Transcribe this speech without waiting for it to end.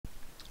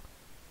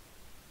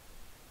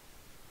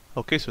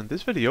Okay, so in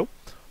this video,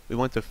 we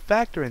want to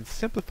factor and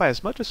simplify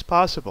as much as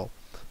possible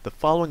the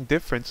following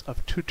difference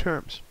of two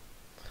terms.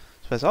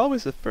 So as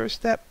always, the first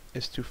step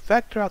is to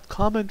factor out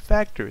common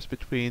factors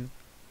between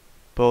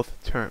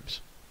both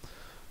terms.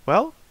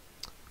 Well,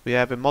 we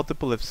have a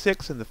multiple of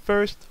 6 in the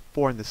first,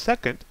 4 in the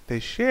second. They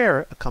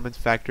share a common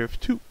factor of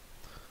 2.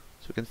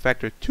 So we can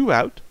factor 2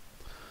 out,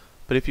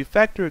 but if you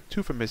factor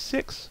 2 from a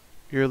 6,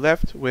 you're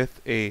left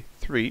with a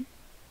 3.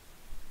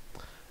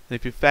 And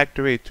if you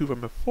factor a 2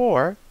 from a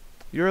 4,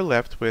 you're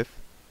left with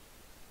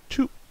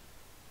 2.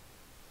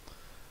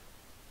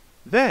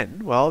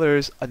 Then, well,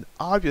 there's an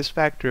obvious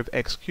factor of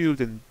x cubed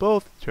in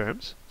both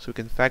terms, so we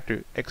can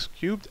factor x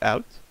cubed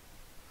out.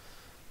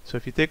 So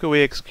if you take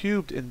away x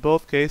cubed in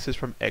both cases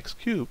from x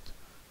cubed,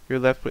 you're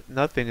left with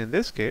nothing in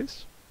this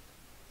case.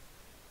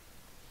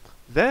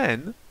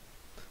 Then,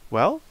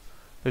 well,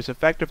 there's a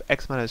factor of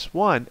x minus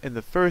 1 in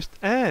the first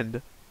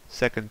and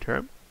second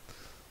term.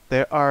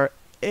 There are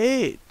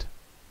 8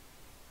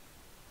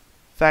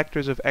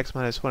 factors of x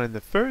minus 1 in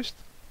the first,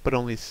 but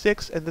only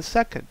 6 in the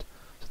second.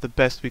 So the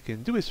best we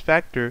can do is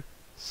factor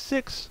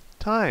 6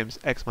 times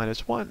x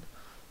minus 1.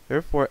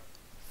 Therefore,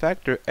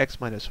 factor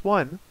x minus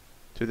 1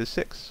 to the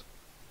 6.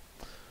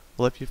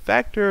 Well, if you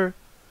factor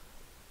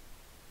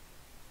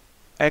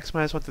x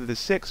minus 1 to the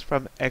 6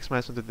 from x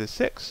minus 1 to the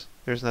 6,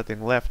 there's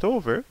nothing left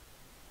over.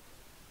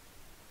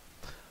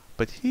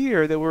 But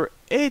here, there were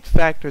 8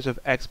 factors of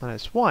x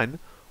minus 1.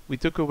 We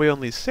took away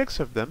only 6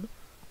 of them.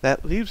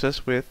 That leaves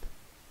us with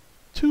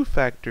 2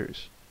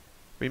 factors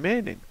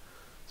remaining.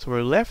 So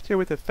we're left here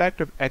with a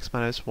factor of x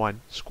minus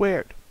 1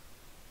 squared.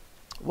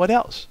 What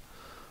else?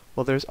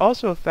 Well, there's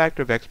also a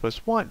factor of x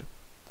plus 1.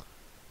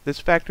 This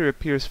factor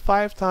appears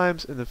 5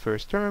 times in the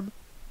first term,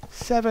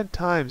 7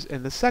 times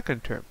in the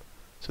second term.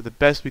 So the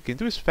best we can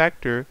do is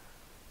factor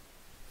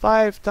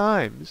 5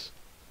 times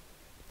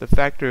the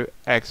factor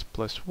x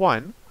plus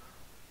 1.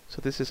 So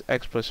this is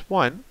x plus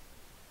 1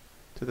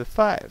 to the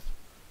 5.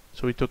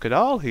 So we took it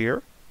all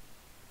here.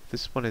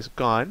 This one is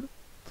gone.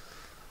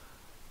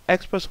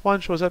 X plus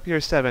 1 shows up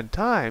here 7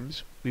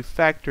 times. We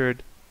factored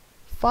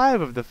 5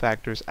 of the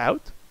factors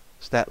out.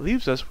 So that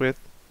leaves us with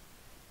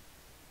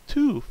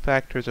 2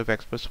 factors of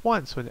x plus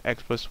 1, so an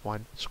x plus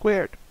 1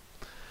 squared.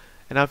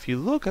 And now if you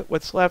look at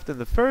what's left in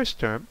the first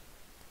term,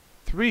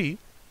 3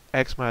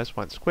 x minus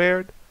 1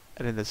 squared,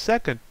 and in the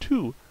second,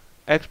 2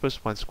 x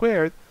plus 1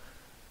 squared,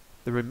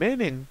 the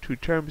remaining 2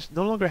 terms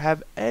no longer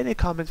have any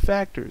common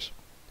factors.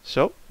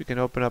 So we can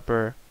open up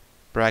our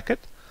bracket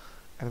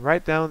and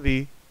write down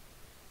the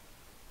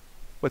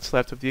what's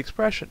left of the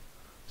expression.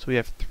 So we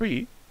have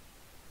 3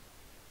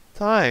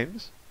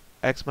 times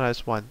x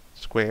minus 1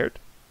 squared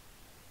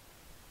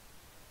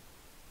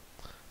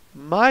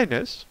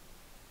minus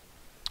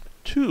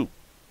 2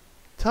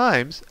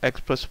 times x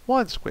plus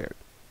 1 squared.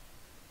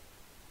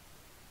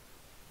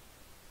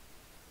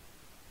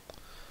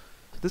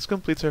 So this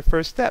completes our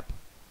first step.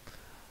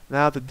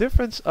 Now the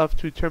difference of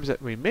 2 terms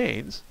that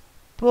remains,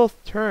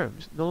 both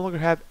terms no longer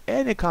have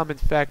any common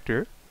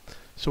factor,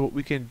 so what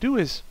we can do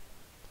is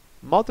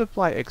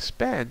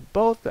expand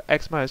both the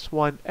x minus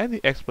 1 and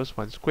the x plus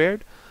 1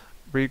 squared,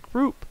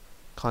 regroup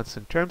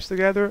constant terms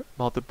together,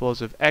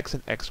 multiples of x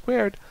and x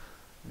squared,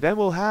 then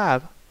we'll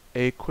have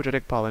a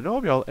quadratic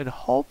polynomial, and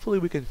hopefully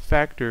we can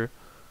factor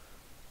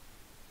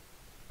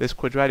this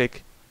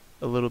quadratic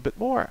a little bit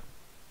more.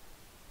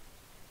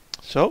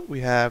 So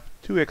we have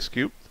 2x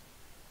cubed,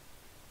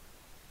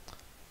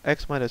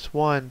 x minus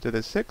 1 to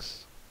the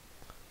 6,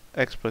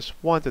 x plus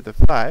 1 to the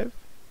 5,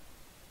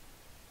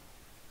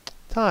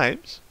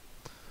 times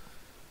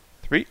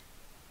 3.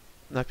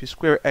 Now if you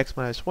square x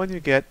minus 1,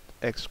 you get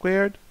x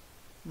squared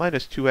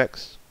minus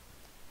 2x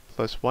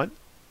plus 1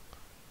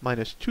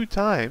 minus 2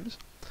 times,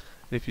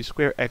 and if you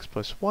square x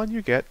plus 1,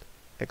 you get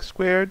x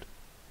squared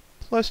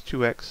plus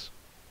 2x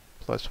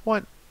plus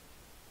 1.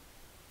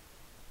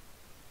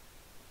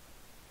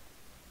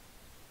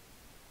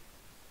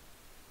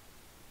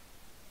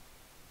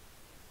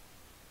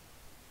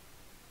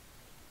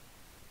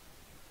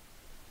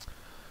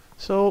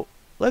 So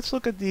let's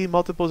look at the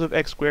multiples of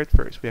x squared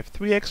first. We have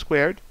 3x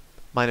squared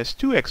minus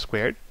 2x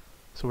squared,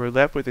 so we're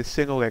left with a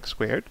single x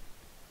squared.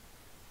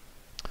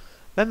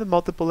 Then the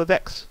multiple of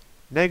x.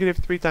 Negative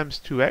 3 times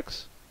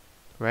 2x,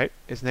 right,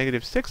 is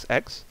negative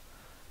 6x.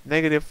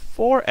 Negative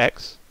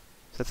 4x, so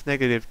that's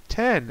negative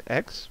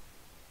 10x.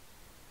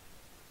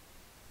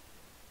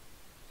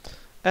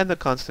 And the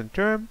constant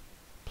term,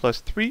 plus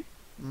 3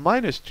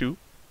 minus 2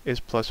 is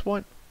plus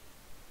 1.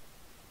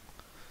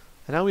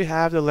 And now we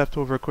have the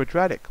leftover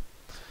quadratic.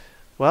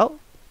 Well,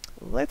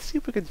 let's see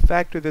if we can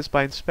factor this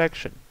by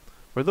inspection.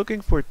 We're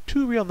looking for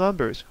 2 real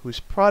numbers whose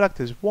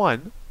product is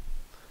 1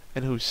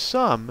 and whose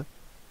sum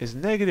is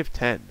negative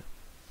 10.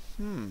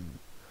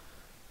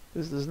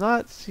 This does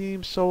not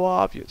seem so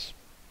obvious.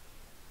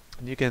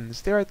 And you can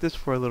stare at this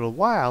for a little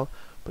while,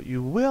 but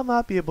you will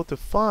not be able to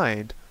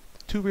find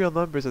 2 real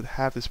numbers that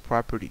have this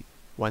property.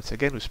 Once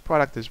again, whose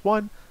product is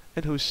 1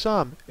 and whose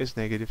sum is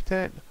negative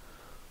 10.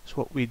 So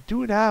what we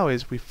do now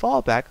is we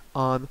fall back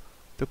on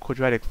the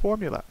quadratic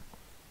formula.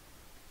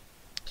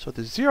 So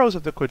the zeros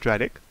of the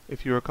quadratic,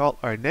 if you recall,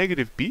 are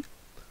negative b.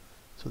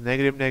 So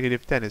negative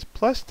negative 10 is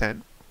plus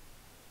 10,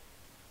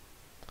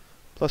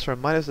 plus or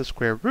minus the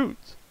square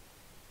root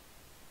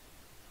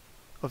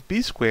of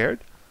b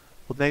squared.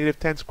 Well, negative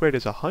 10 squared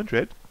is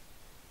 100,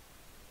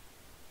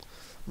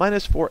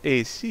 minus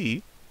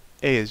 4ac.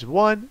 A is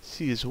 1,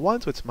 c is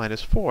 1, so it's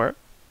minus 4,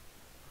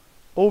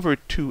 over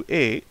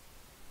 2a.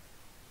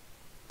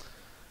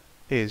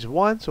 A is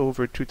 1, so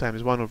over 2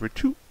 times 1 over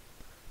 2.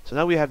 So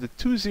now we have the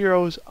two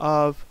zeros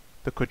of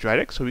the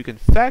quadratic, so we can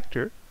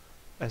factor,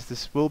 as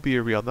this will be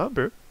a real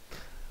number.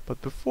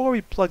 But before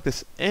we plug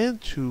this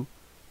into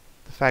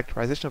the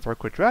factorization of our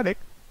quadratic,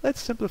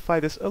 let's simplify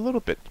this a little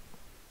bit.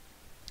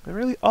 And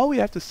really, all we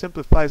have to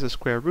simplify is the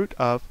square root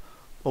of,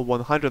 well,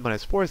 100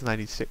 minus 4 is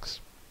 96.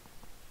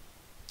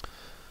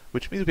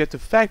 Which means we have to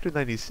factor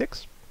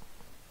 96.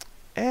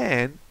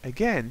 And,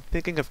 again,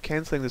 thinking of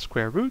canceling the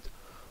square root,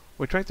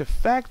 we're trying to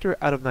factor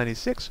out of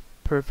 96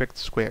 perfect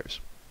squares.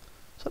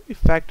 So let me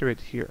factor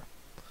it here.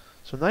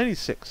 So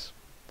 96.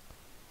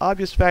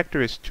 Obvious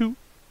factor is 2.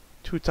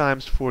 2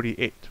 times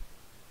 48.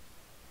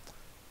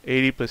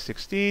 80 plus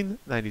 16,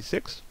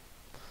 96.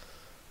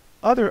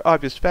 Other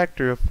obvious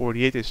factor of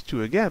 48 is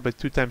 2 again, but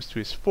 2 times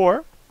 2 is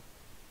 4.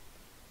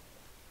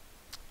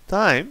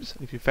 Times,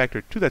 if you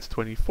factor 2, that's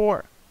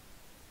 24.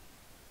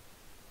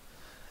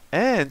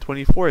 And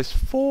 24 is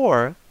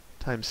 4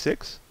 times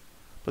 6.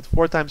 But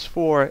 4 times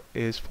 4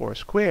 is 4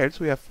 squared,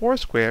 so we have 4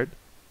 squared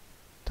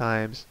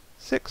times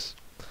 6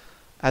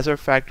 as our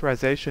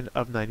factorization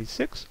of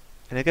 96.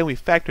 And again, we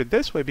factored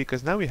this way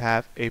because now we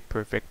have a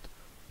perfect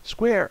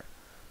square.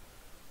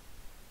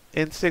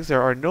 In 6,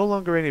 there are no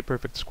longer any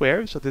perfect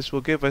squares, so this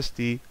will give us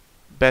the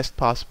best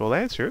possible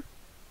answer,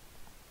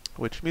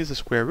 which means the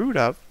square root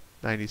of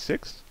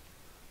 96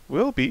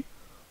 will be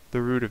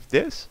the root of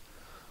this.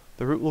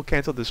 The root will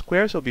cancel the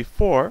square, so it'll be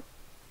 4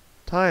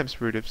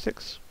 times root of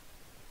 6.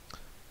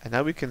 And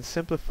now we can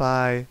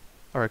simplify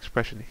our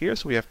expression here.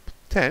 So we have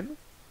 10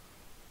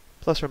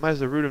 plus or minus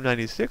the root of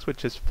 96,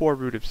 which is 4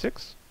 root of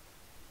 6,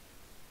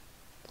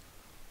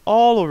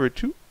 all over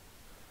 2.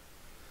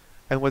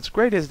 And what's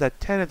great is that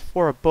 10 and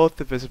 4 are both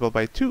divisible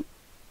by 2.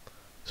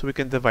 So we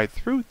can divide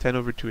through. 10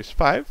 over 2 is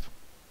 5,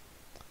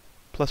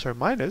 plus or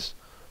minus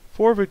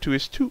 4 over 2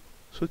 is 2,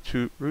 so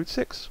 2 root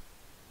 6.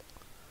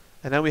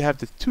 And now we have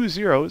the two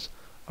zeros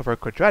of our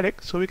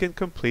quadratic, so we can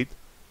complete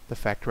the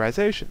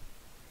factorization.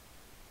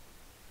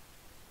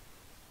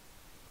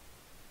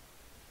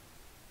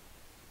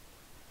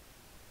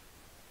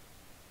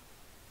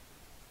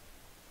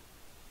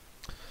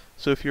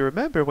 So if you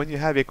remember, when you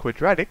have a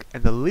quadratic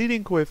and the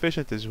leading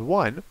coefficient is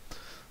 1,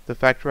 the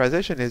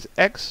factorization is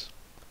x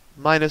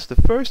minus the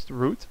first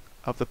root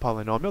of the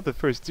polynomial, the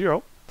first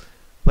 0.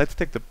 Let's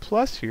take the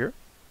plus here.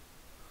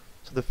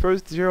 So the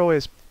first 0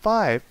 is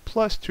 5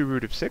 plus 2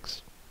 root of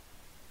 6.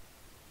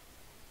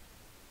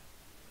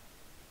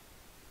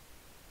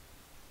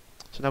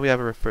 So now we have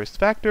our first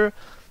factor.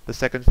 The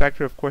second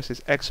factor, of course,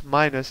 is x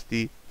minus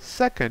the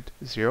second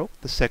 0,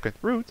 the second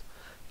root,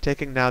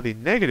 taking now the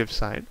negative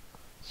sign.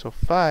 So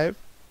 5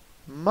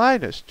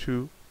 minus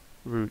 2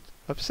 root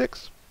of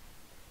 6.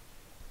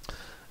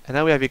 And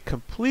now we have a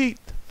complete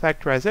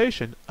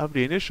factorization of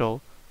the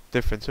initial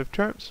difference of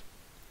terms.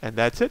 And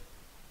that's it.